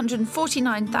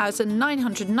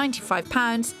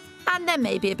 £249,995, and there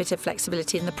may be a bit of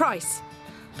flexibility in the price.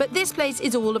 But this place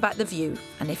is all about the view,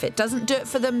 and if it doesn't do it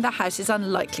for them, the house is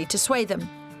unlikely to sway them.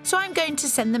 So I'm going to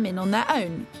send them in on their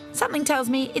own. Something tells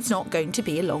me it's not going to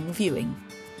be a long viewing.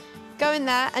 Go in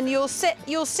there and you'll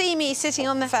see me sitting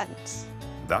on the fence.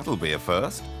 That'll be a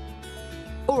first.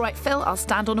 All right, Phil, I'll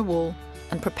stand on a wall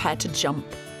and prepare to jump.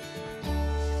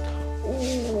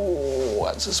 Ooh,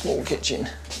 that's a small kitchen.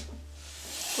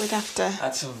 We'd have to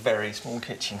That's a very small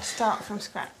kitchen. start from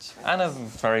scratch. And a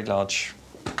very large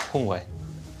hallway.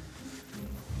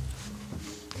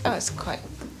 Oh, it's quite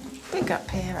big up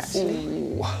here, actually.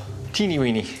 Ooh, teeny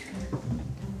weeny.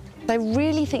 I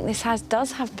really think this house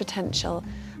does have potential,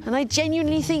 and I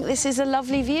genuinely think this is a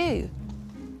lovely view.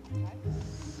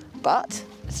 But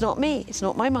it's not me, it's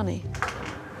not my money.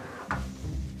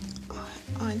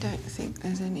 I don't think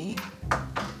there's any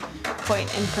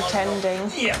point in pretending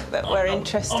that we're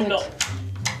interested. I'm not.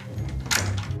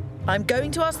 I'm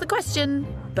going to ask the question,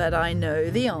 but I know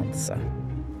the answer.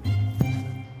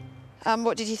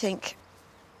 What did you think?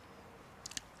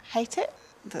 Hate it.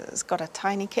 It's got a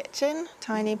tiny kitchen,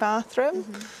 tiny bathroom,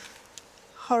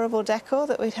 horrible decor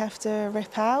that we'd have to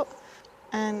rip out,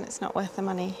 and it's not worth the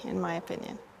money, in my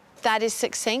opinion. That is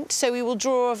succinct, so we will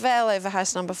draw a veil over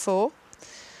house number 4,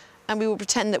 and we will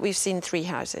pretend that we've seen 3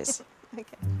 houses.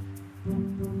 Okay.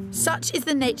 Such is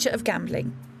the nature of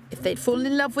gambling. If they'd fallen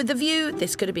in love with the view,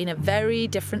 this could have been a very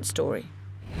different story.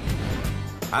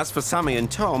 As for Sammy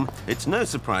and Tom, it's no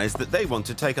surprise that they want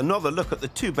to take another look at the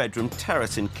 2-bedroom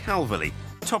terrace in Calverley,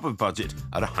 top of budget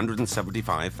at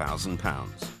 £175,000.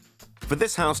 For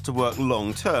this house to work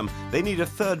long-term, they need a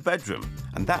 3rd bedroom,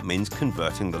 and that means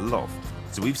converting the loft.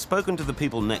 So we've spoken to the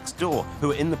people next door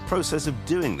who are in the process of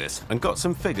doing this and got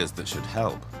some figures that should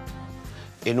help.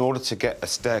 In order to get a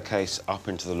staircase up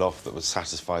into the loft that would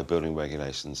satisfy building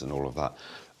regulations and all of that,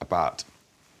 about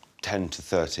 10 to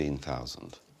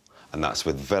 13,000. And that's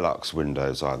with Velux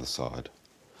windows either side.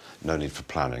 No need for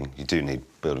planning. You do need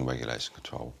building regulation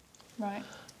control. Right.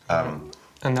 And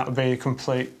that would be a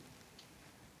complete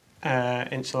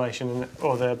insulation and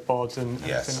all the boards and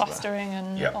everything like that. Plastering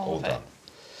and all of it. Done.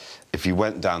 If you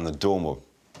went down the dormer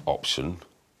option,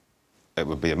 it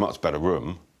would be a much better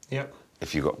room. Yep.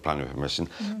 If you got planning permission.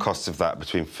 Cost of that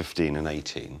between 15 and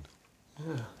 18.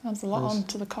 Adds a lot on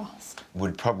to the cost.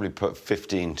 Would probably put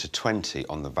 15 to 20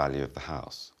 on the value of the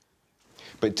house.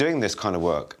 But doing this kind of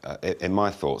work, in my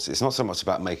thoughts, it's not so much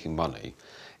about making money,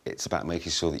 it's about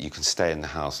making sure that you can stay in the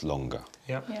house longer.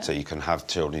 Yep. Yeah. So you can have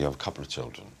children, you have a couple of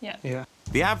children. Yeah. Yeah.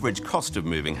 The average cost of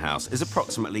moving house is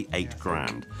approximately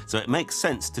 £8,000, so it makes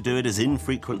sense to do it as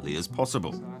infrequently as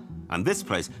possible. And this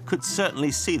place could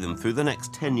certainly see them through the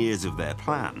next 10 years of their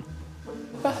plan.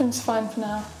 Bathroom's fine for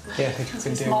now. Yeah, I think you can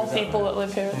There's do small with that. people that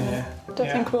live here at the minute. Don't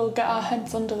think we'll get our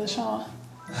heads under the shower.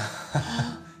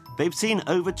 They've seen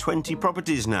over 20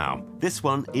 properties now. This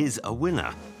one is a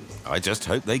winner. I just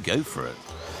hope they go for it.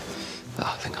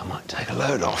 I think I might take a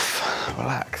load off.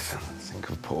 Relax. Think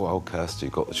of poor old Kirstie who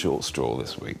got the short straw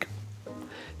this week.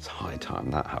 It's high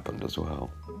time that happened as well.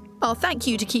 Oh, thank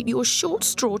you to keep your short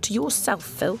straw to yourself,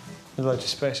 Phil. There's loads of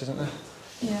space, isn't there?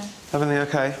 Yeah. Everything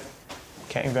okay?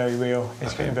 Getting very real.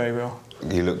 It's getting very real.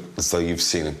 You look as though you've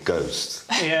seen a ghost.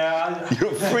 Yeah.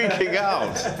 You're freaking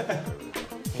out.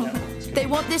 They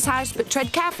want this house, but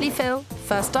tread carefully, Phil.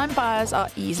 First-time buyers are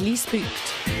easily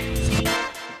spooked.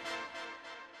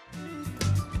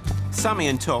 Sammy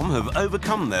and Tom have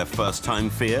overcome their first-time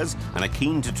fears and are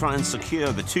keen to try and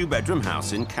secure the 2-bedroom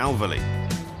house in Calverley.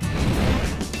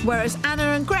 Whereas Anna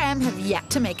and Graham have yet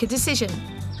to make a decision.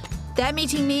 They're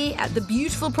meeting me at the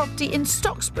beautiful property in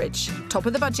Stocksbridge, top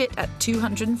of the budget at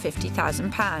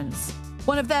 £250,000.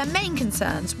 One of their main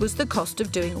concerns was the cost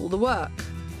of doing all the work.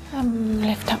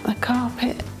 Lift up the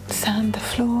carpet, sand the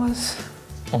floors,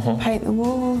 paint the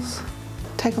walls,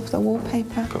 take off the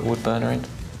wallpaper. Put a wood burner in.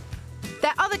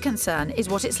 Their other concern is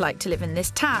what it's like to live in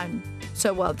this town.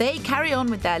 So while they carry on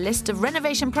with their list of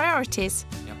renovation priorities,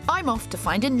 I'm off to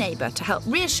find a neighbour to help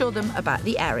reassure them about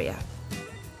the area.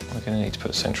 We're going to need to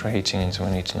put central heating in, so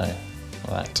we need to know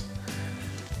that.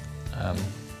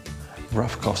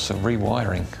 Rough costs of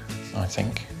rewiring, I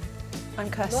think. I'm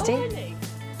Kirstie.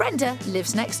 Brenda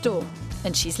lives next door,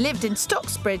 and she's lived in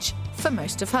Stocksbridge for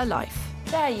most of her life.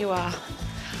 There you are.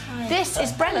 This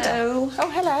is Brenda. Hello. Oh,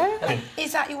 hello.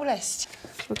 Is that your list?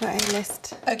 We've got a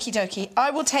list. Okie dokie. I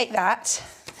will take that,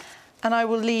 and I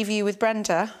will leave you with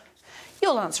Brenda.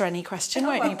 You'll answer any question,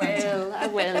 won't you, Brenda? I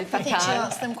will if I I think she'll can.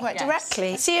 answer them quite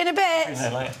directly. See you in a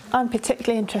bit. I'm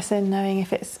particularly interested in knowing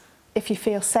if you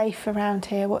feel safe around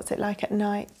here. What's it like at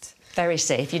night? Very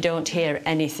safe. You don't hear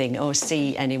anything or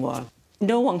see anyone.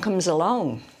 No one comes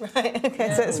along. Right.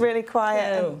 Okay. So it's really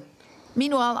quiet. No.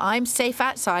 Meanwhile, I'm safe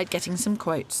outside getting some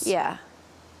quotes. Yeah.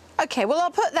 OK, well, I'll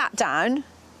put that down.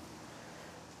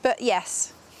 But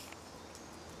yes.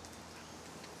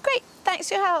 Great. Thanks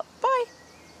for your help. Bye.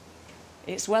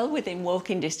 It's well within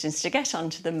walking distance to get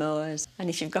onto the moors. And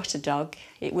if you've got a dog,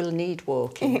 it will need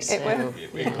walking. It will.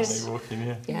 It will need walking,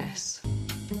 yeah. Yes.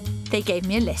 They gave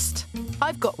me a list.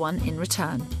 I've got one in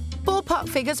return. Ballpark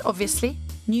figures, obviously.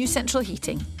 New central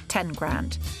heating, 10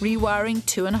 grand. Rewiring,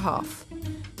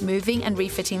 2.5. Moving and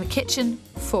refitting the kitchen,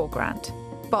 4 grand.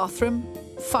 Bathroom,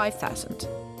 5,000.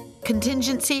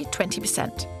 Contingency,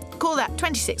 20%. Call that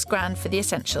 26 grand for the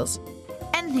essentials.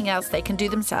 Anything else they can do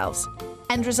themselves.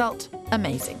 End result,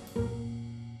 amazing.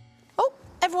 Oh,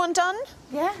 everyone done?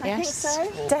 Yeah, I think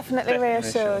so. Definitely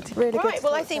reassured. Really good. Right,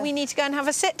 well, I think we need to go and have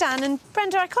a sit down. And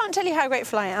Brenda, I can't tell you how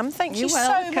grateful I am. Thank you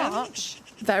so much.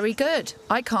 Very good.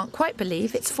 I can't quite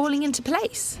believe it's falling into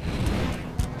place.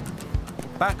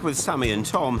 Back with Sammy and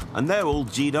Tom, and they're all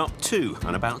G'd up too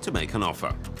and about to make an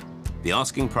offer. The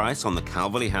asking price on the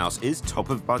Calverley house is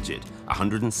top of budget,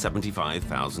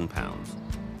 £175,000.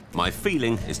 My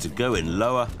feeling is to go in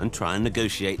lower and try and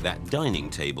negotiate that dining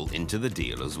table into the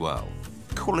deal as well.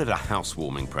 Call it a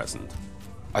housewarming present.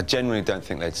 I genuinely don't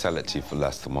think they'd sell it to you for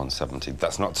less than 170.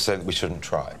 That's not to say that we shouldn't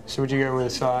try. So would you go with a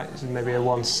size, maybe a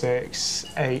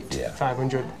 168,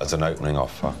 500? As an opening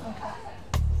offer.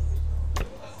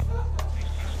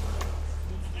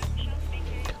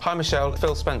 Hi, Michelle.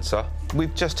 Phil Spencer.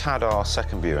 We've just had our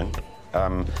second viewing,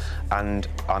 and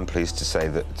I'm pleased to say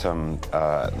that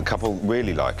the couple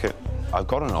really like it. I've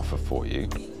got an offer for you.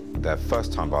 They're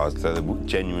first-time buyers, so there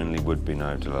genuinely would be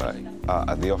no delay.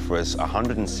 The offer is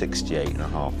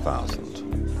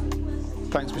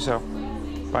 $168,500. Thanks, Michelle.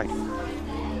 Bye.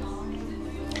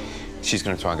 She's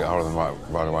going to try and get hold of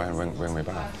them right away and ring me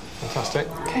back. Fantastic.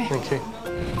 Okay. Thank you.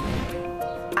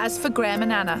 As for Graham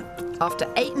and Anna, after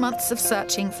 8 months of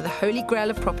searching for the holy grail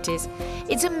of properties,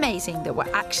 it's amazing that we're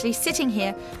actually sitting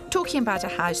here talking about a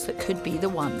house that could be the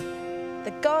one.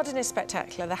 The garden is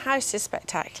spectacular, the house is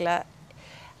spectacular,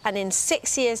 and in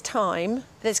 6 years' time,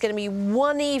 there's going to be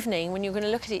one evening when you're going to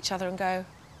look at each other and go,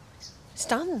 it's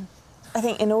done. I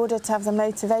think in order to have the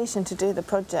motivation to do the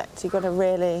project, you've got to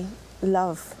really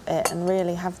love it and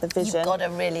really have the vision. You've got to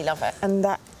really love it. And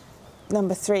that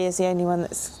number 3 is the only one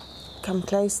that's come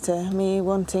close to me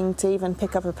wanting to even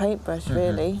pick up a paintbrush,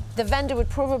 really. The vendor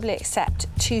would probably accept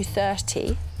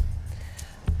 230,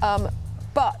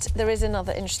 but there is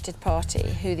another interested party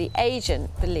who the agent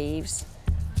believes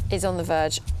is on the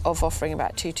verge of offering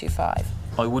about 225.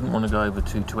 I wouldn't want to go over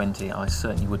 220. I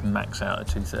certainly would max out at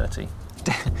 230.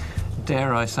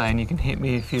 Dare I say, and you can hit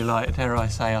me if you like, dare I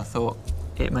say I thought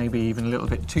it may be even a little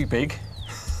bit too big.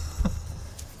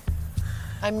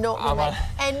 I'm not going to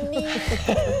any...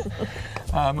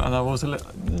 And I was a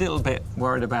little bit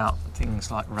worried about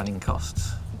things like running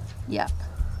costs. Yep.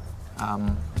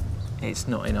 It's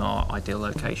not in our ideal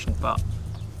location, but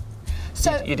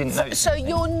so, you didn't know. So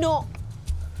you're not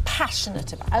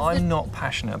passionate about it? I'm not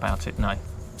passionate about it, no.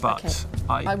 But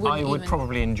okay. I would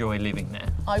probably enjoy living there.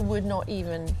 I would not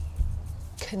even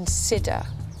consider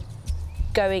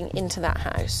going into that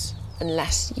house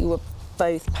unless you were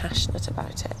both passionate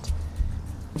about it.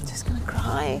 I'm just going to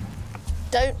cry.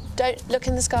 Don't look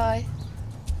in the sky.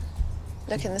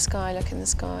 Look in the sky, look in the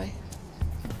sky.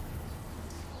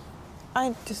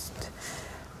 I just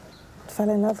fell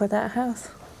in love with that house.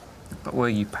 But were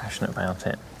you passionate about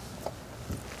it?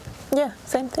 Yeah,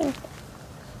 same thing.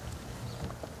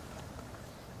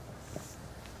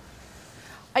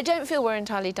 I don't feel we're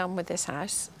entirely done with this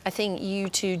house. I think you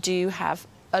two do have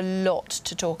a lot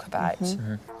to talk about.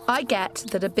 I get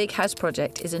that a big house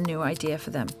project is a new idea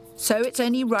for them, so it's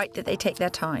only right that they take their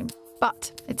time.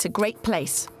 But it's a great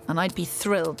place, and I'd be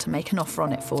thrilled to make an offer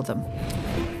on it for them.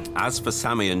 As for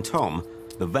Sammy and Tom,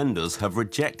 the vendors have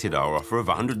rejected our offer of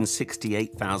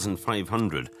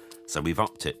 £168,500, so we've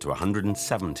upped it to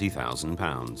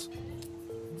 £170,000.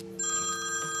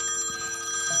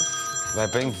 They're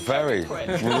being very,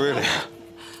 really...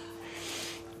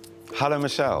 Hello,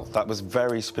 Michelle. That was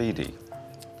very speedy.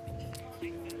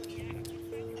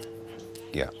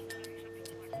 Yeah.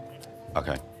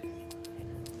 OK.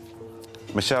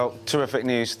 Michelle, terrific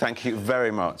news. Thank you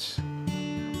very much.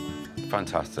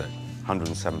 Fantastic.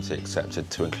 170 accepted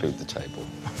to include the table.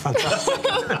 Fantastic.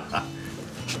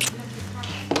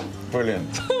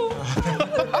 Brilliant.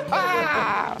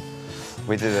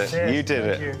 We did it. Cheers. You did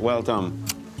it. You. Well done.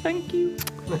 Thank you.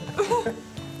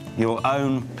 Your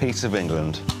own piece of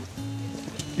England.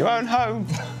 Your own home.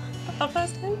 Our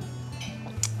first home.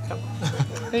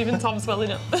 Even Tom's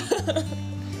welling up.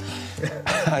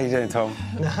 How you doing, Tom?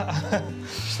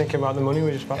 Just thinking about the money we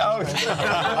just bought. Oh,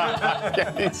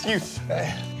 yeah, it's you.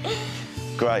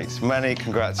 Great. Many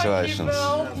congratulations.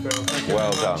 Thank you, Phil.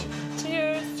 Well done.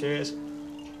 Cheers. Cheers.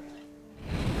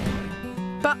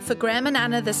 But for Graham and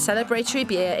Anna, the celebratory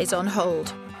beer is on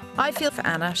hold. I feel for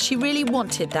Anna. She really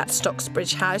wanted that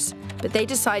Stocksbridge house, but they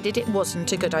decided it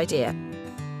wasn't a good idea.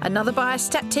 Another buyer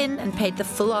stepped in and paid the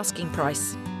full asking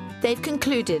price. They've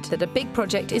concluded that a big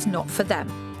project is not for them.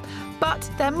 But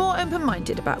they're more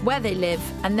open-minded about where they live,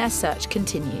 and their search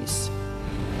continues.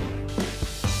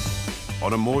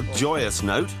 On a more joyous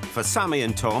note, for Sammy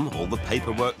and Tom, all the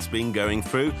paperwork's been going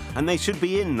through and they should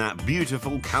be in that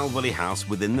beautiful Calverley house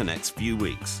within the next few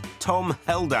weeks. Tom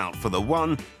held out for the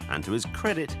one, and to his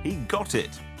credit, he got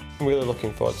it. I'm really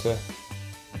looking forward to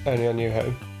owning a new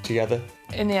home together.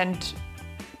 In the end,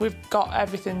 we've got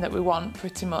everything that we want,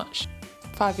 pretty much.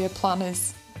 5-year plan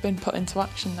has been put into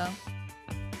action now.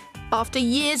 After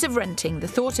years of renting, the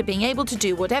thought of being able to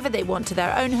do whatever they want to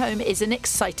their own home is an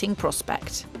exciting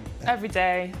prospect. Every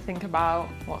day, think about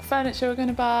what furniture we're going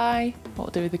to buy, what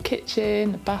we'll do with the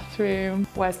kitchen, the bathroom,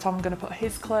 where's Tom going to put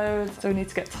his clothes. So we need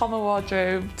to get Tom a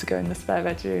wardrobe to go in the spare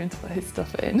bedroom to put his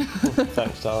stuff in.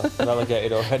 Thanks, darling. I'm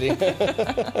relegated already.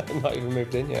 Not even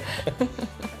moved in yet.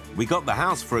 We got the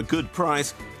house for a good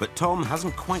price, but Tom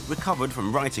hasn't quite recovered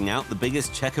from writing out the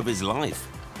biggest cheque of his life.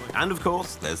 And of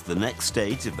course, there's the next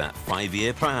stage of that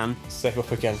 5-year plan. Save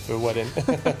up again for a wedding.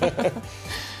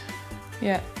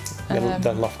 Yeah.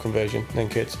 Then loft conversion, then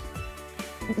kids.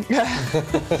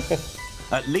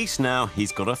 At least now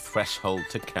he's got a threshold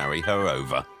to carry her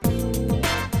over.